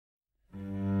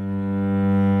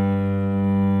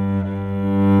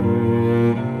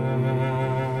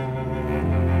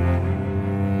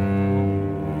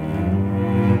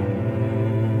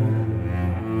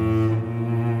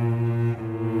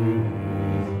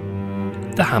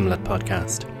the Hamlet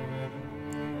Podcast,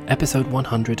 episode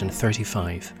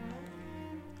 135.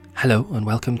 Hello and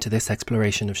welcome to this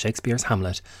exploration of Shakespeare's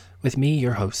Hamlet with me,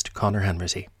 your host, Conor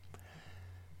Hanratty.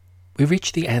 We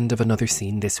reach the end of another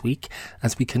scene this week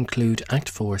as we conclude Act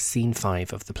 4, Scene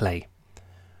 5 of the play.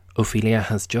 Ophelia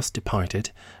has just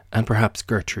departed, and perhaps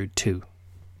Gertrude too.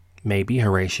 Maybe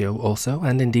Horatio also,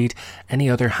 and indeed any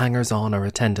other hangers-on or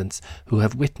attendants who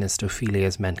have witnessed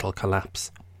Ophelia's mental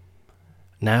collapse.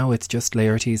 Now it's just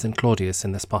Laertes and Claudius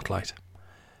in the spotlight.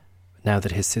 Now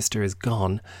that his sister is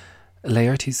gone,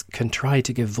 Laertes can try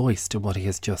to give voice to what he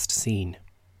has just seen.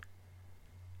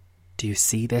 Do you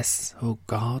see this, O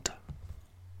God?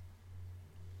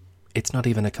 It's not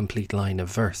even a complete line of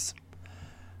verse.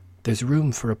 There's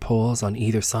room for a pause on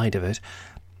either side of it,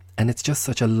 and it's just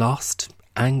such a lost,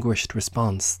 anguished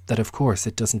response that of course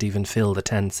it doesn't even fill the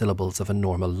 10 syllables of a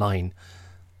normal line.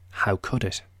 How could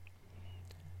it?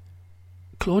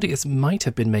 Claudius might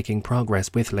have been making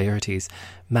progress with Laertes,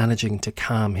 managing to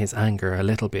calm his anger a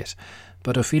little bit,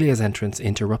 but Ophelia's entrance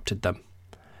interrupted them.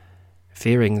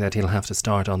 Fearing that he'll have to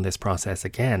start on this process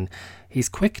again, he's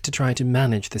quick to try to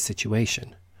manage the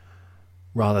situation.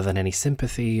 Rather than any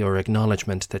sympathy or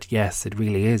acknowledgement that yes, it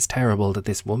really is terrible that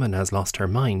this woman has lost her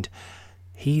mind,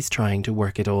 he's trying to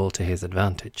work it all to his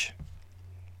advantage.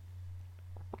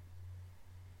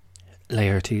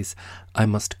 Laertes, I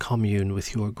must commune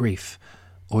with your grief,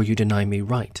 or you deny me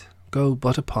right. Go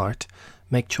but apart,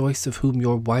 make choice of whom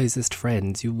your wisest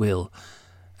friends you will,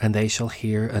 and they shall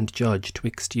hear and judge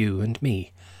twixt you and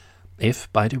me. If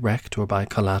by direct or by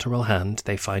collateral hand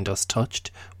they find us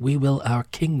touched, we will our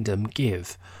kingdom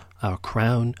give, our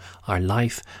crown, our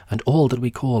life, and all that we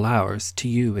call ours, to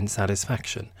you in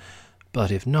satisfaction.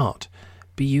 But if not,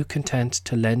 be you content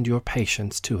to lend your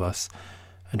patience to us,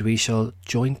 and we shall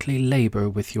jointly labour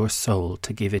with your soul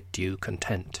to give it due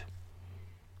content.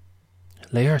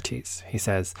 Laertes, he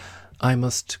says, I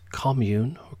must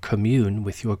commune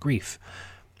with your grief.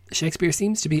 Shakespeare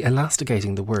seems to be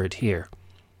elasticating the word here.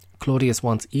 Claudius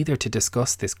wants either to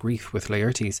discuss this grief with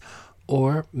Laertes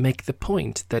or make the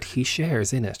point that he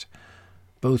shares in it.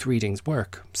 Both readings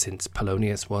work, since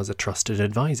Polonius was a trusted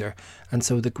adviser, and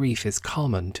so the grief is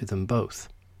common to them both.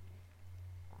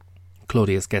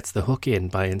 Claudius gets the hook in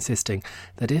by insisting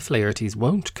that if Laertes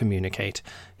won't communicate,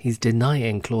 he's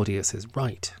denying Claudius's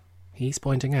right. He's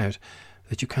pointing out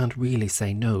that you can't really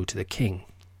say no to the king.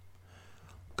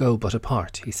 Go but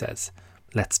apart, he says.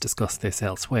 Let's discuss this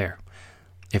elsewhere.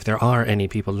 If there are any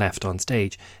people left on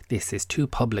stage, this is too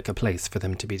public a place for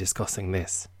them to be discussing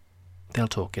this. They'll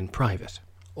talk in private,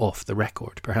 off the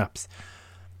record perhaps.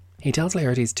 He tells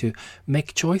Laertes to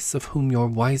make choice of whom your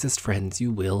wisest friends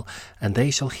you will, and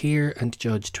they shall hear and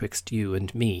judge twixt you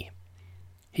and me.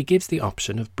 He gives the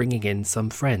option of bringing in some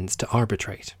friends to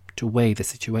arbitrate, to weigh the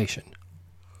situation.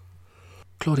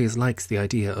 Claudius likes the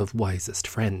idea of wisest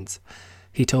friends.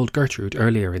 He told Gertrude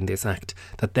earlier in this act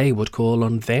that they would call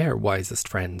on their wisest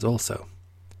friends also.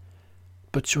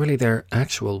 But surely their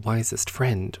actual wisest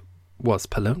friend was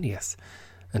Polonius,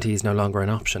 and he is no longer an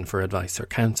option for advice or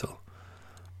counsel.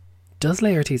 Does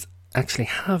Laertes actually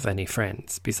have any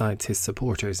friends besides his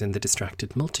supporters in the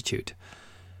distracted multitude?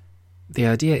 The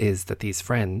idea is that these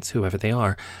friends, whoever they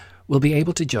are, will be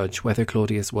able to judge whether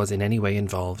Claudius was in any way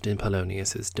involved in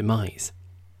Polonius's demise.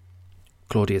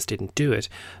 Claudius didn't do it,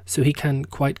 so he can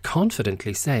quite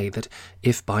confidently say that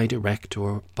if by direct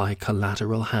or by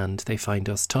collateral hand they find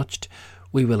us touched,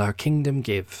 we will our kingdom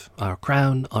give, our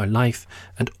crown, our life,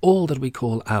 and all that we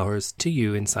call ours, to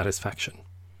you in satisfaction.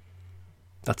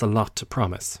 That's a lot to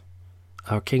promise.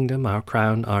 Our kingdom, our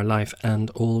crown, our life, and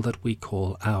all that we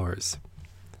call ours.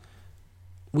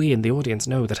 We in the audience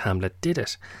know that Hamlet did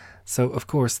it, so of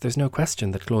course there's no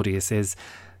question that Claudius is,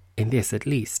 in this at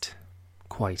least,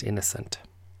 quite innocent.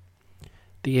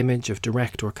 The image of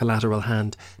direct or collateral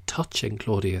hand touching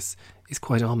Claudius is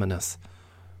quite ominous.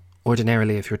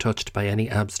 Ordinarily, if you're touched by any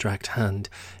abstract hand,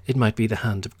 it might be the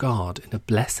hand of God in a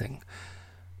blessing.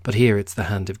 But here it's the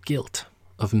hand of guilt,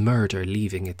 of murder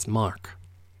leaving its mark.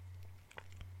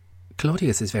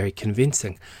 Claudius is very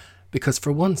convincing, because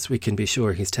for once we can be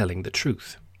sure he's telling the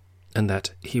truth, and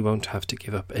that he won't have to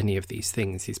give up any of these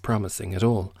things he's promising at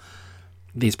all.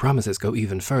 These promises go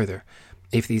even further.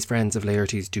 If these friends of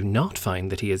Laertes do not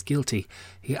find that he is guilty,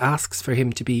 he asks for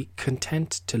him to be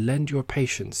content to lend your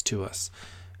patience to us,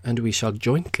 and we shall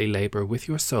jointly labour with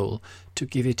your soul to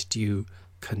give it due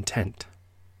content.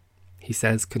 He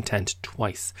says content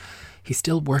twice. He's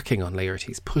still working on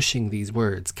Laertes, pushing these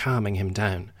words, calming him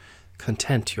down.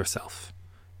 Content yourself.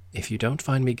 If you don't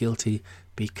find me guilty,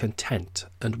 be content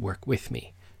and work with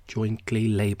me. Jointly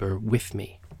labour with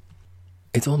me.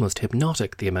 It's almost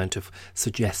hypnotic, the amount of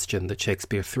suggestion that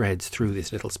Shakespeare threads through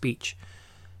this little speech.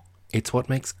 It's what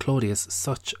makes Claudius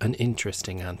such an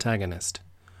interesting antagonist.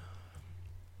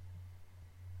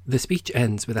 The speech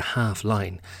ends with a half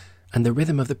line, and the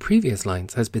rhythm of the previous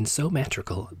lines has been so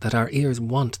metrical that our ears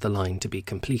want the line to be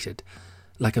completed,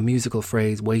 like a musical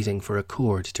phrase waiting for a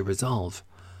chord to resolve.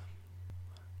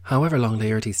 However long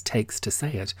Laertes takes to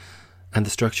say it, and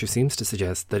the structure seems to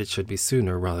suggest that it should be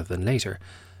sooner rather than later,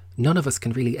 none of us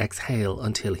can really exhale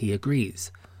until he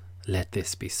agrees. Let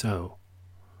this be so.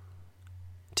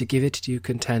 To give it to you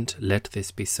content, let this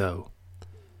be so.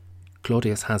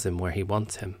 Claudius has him where he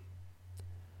wants him.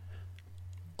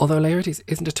 Although Laertes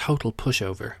isn't a total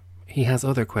pushover, he has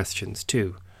other questions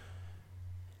too.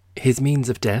 His means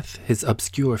of death, his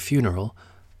obscure funeral,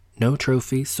 no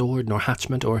trophy, sword, nor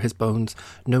hatchment o'er his bones,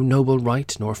 no noble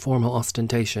right, nor formal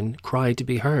ostentation, cry to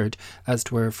be heard, as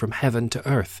 'twere from heaven to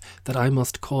earth, that I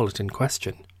must call it in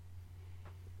question.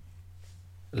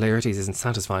 Laertes isn't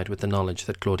satisfied with the knowledge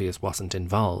that Claudius wasn't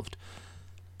involved.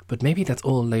 But maybe that's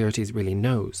all Laertes really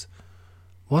knows.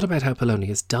 What about how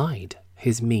Polonius died,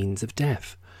 his means of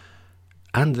death?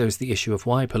 And there's the issue of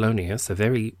why Polonius, a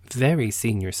very, very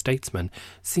senior statesman,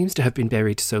 seems to have been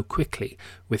buried so quickly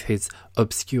with his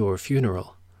obscure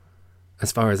funeral.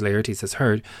 As far as Laertes has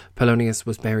heard, Polonius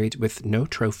was buried with no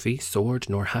trophy, sword,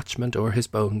 nor hatchment o'er his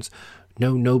bones,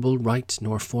 no noble right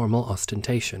nor formal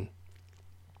ostentation.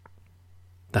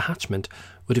 The hatchment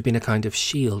would have been a kind of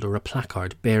shield or a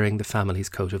placard bearing the family's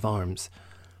coat of arms.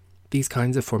 These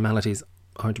kinds of formalities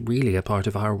aren't really a part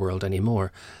of our world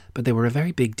anymore, but they were a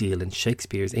very big deal in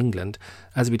Shakespeare's England,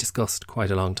 as we discussed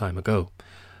quite a long time ago.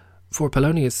 For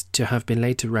Polonius to have been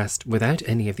laid to rest without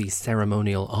any of these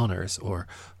ceremonial honours or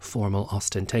formal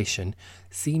ostentation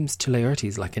seems to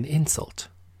Laertes like an insult.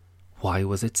 Why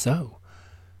was it so?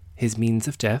 His means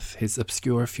of death, his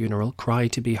obscure funeral, cry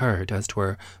to be heard, as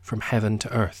 'twere from heaven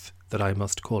to earth, that I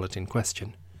must call it in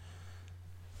question.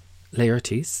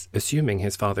 Laertes, assuming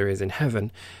his father is in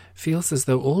heaven, feels as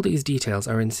though all these details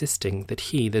are insisting that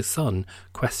he, the son,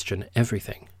 question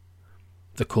everything.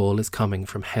 The call is coming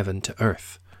from heaven to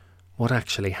earth. What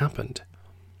actually happened?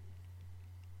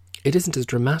 It isn't as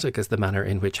dramatic as the manner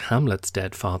in which Hamlet's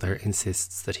dead father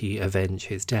insists that he avenge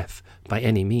his death, by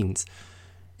any means.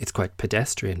 It's quite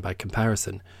pedestrian by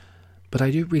comparison, but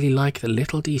I do really like the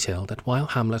little detail that while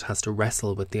Hamlet has to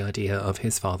wrestle with the idea of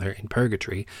his father in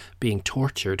purgatory being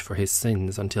tortured for his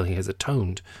sins until he has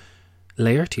atoned,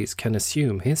 Laertes can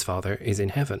assume his father is in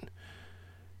heaven.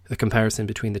 The comparison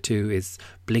between the two is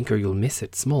blinker you'll miss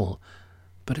it small,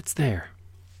 but it's there.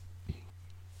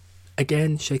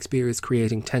 Again, Shakespeare is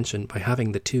creating tension by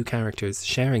having the two characters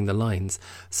sharing the lines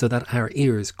so that our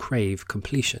ears crave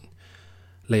completion.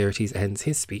 Laertes ends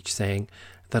his speech saying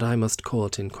that I must call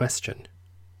it in question.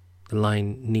 The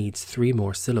line needs 3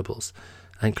 more syllables,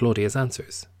 and Claudius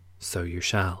answers, so you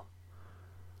shall.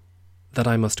 That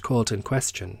I must call it in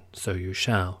question, so you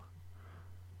shall.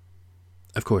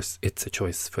 Of course, it's a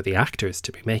choice for the actors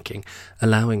to be making,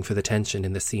 allowing for the tension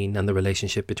in the scene and the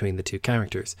relationship between the two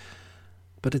characters.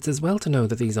 But it's as well to know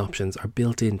that these options are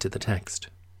built into the text.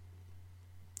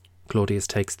 Claudius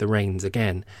takes the reins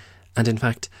again, and in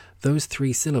fact, those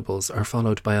 3 syllables are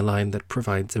followed by a line that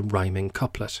provides a rhyming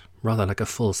couplet, rather like a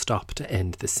full stop to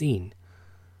end the scene.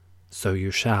 So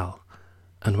you shall,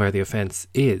 and where the offence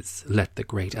is, let the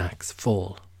great axe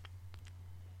fall.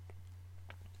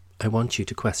 I want you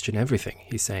to question everything,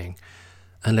 he's saying,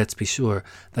 and let's be sure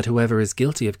that whoever is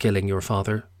guilty of killing your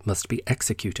father must be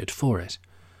executed for it.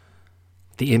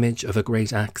 The image of a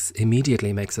great axe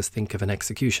immediately makes us think of an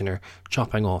executioner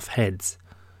chopping off heads.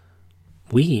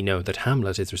 We know that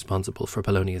Hamlet is responsible for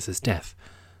Polonius's death.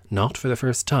 Not for the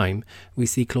first time, we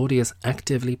see Claudius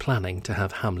actively planning to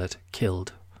have Hamlet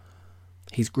killed.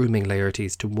 He's grooming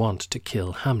Laertes to want to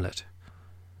kill Hamlet.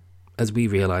 As we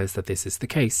realise that this is the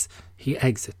case, he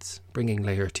exits, bringing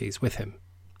Laertes with him.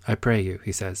 I pray you,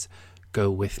 he says, go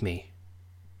with me.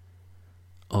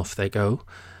 Off they go,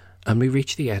 and we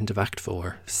reach the end of Act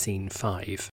 4, Scene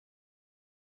 5.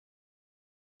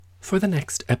 For the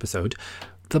next episode,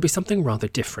 there'll be something rather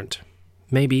different.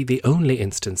 Maybe the only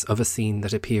instance of a scene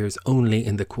that appears only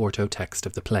in the quarto text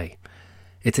of the play.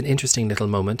 It's an interesting little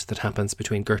moment that happens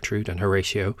between Gertrude and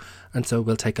Horatio, and so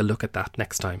we'll take a look at that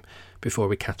next time, before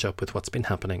we catch up with what's been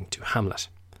happening to Hamlet.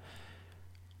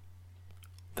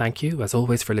 Thank you, as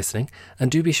always, for listening,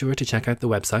 and do be sure to check out the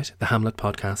website,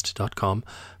 thehamletpodcast.com,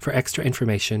 for extra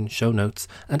information, show notes,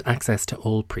 and access to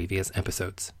all previous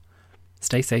episodes.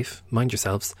 Stay safe, mind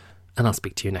yourselves, and I'll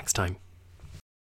speak to you next time.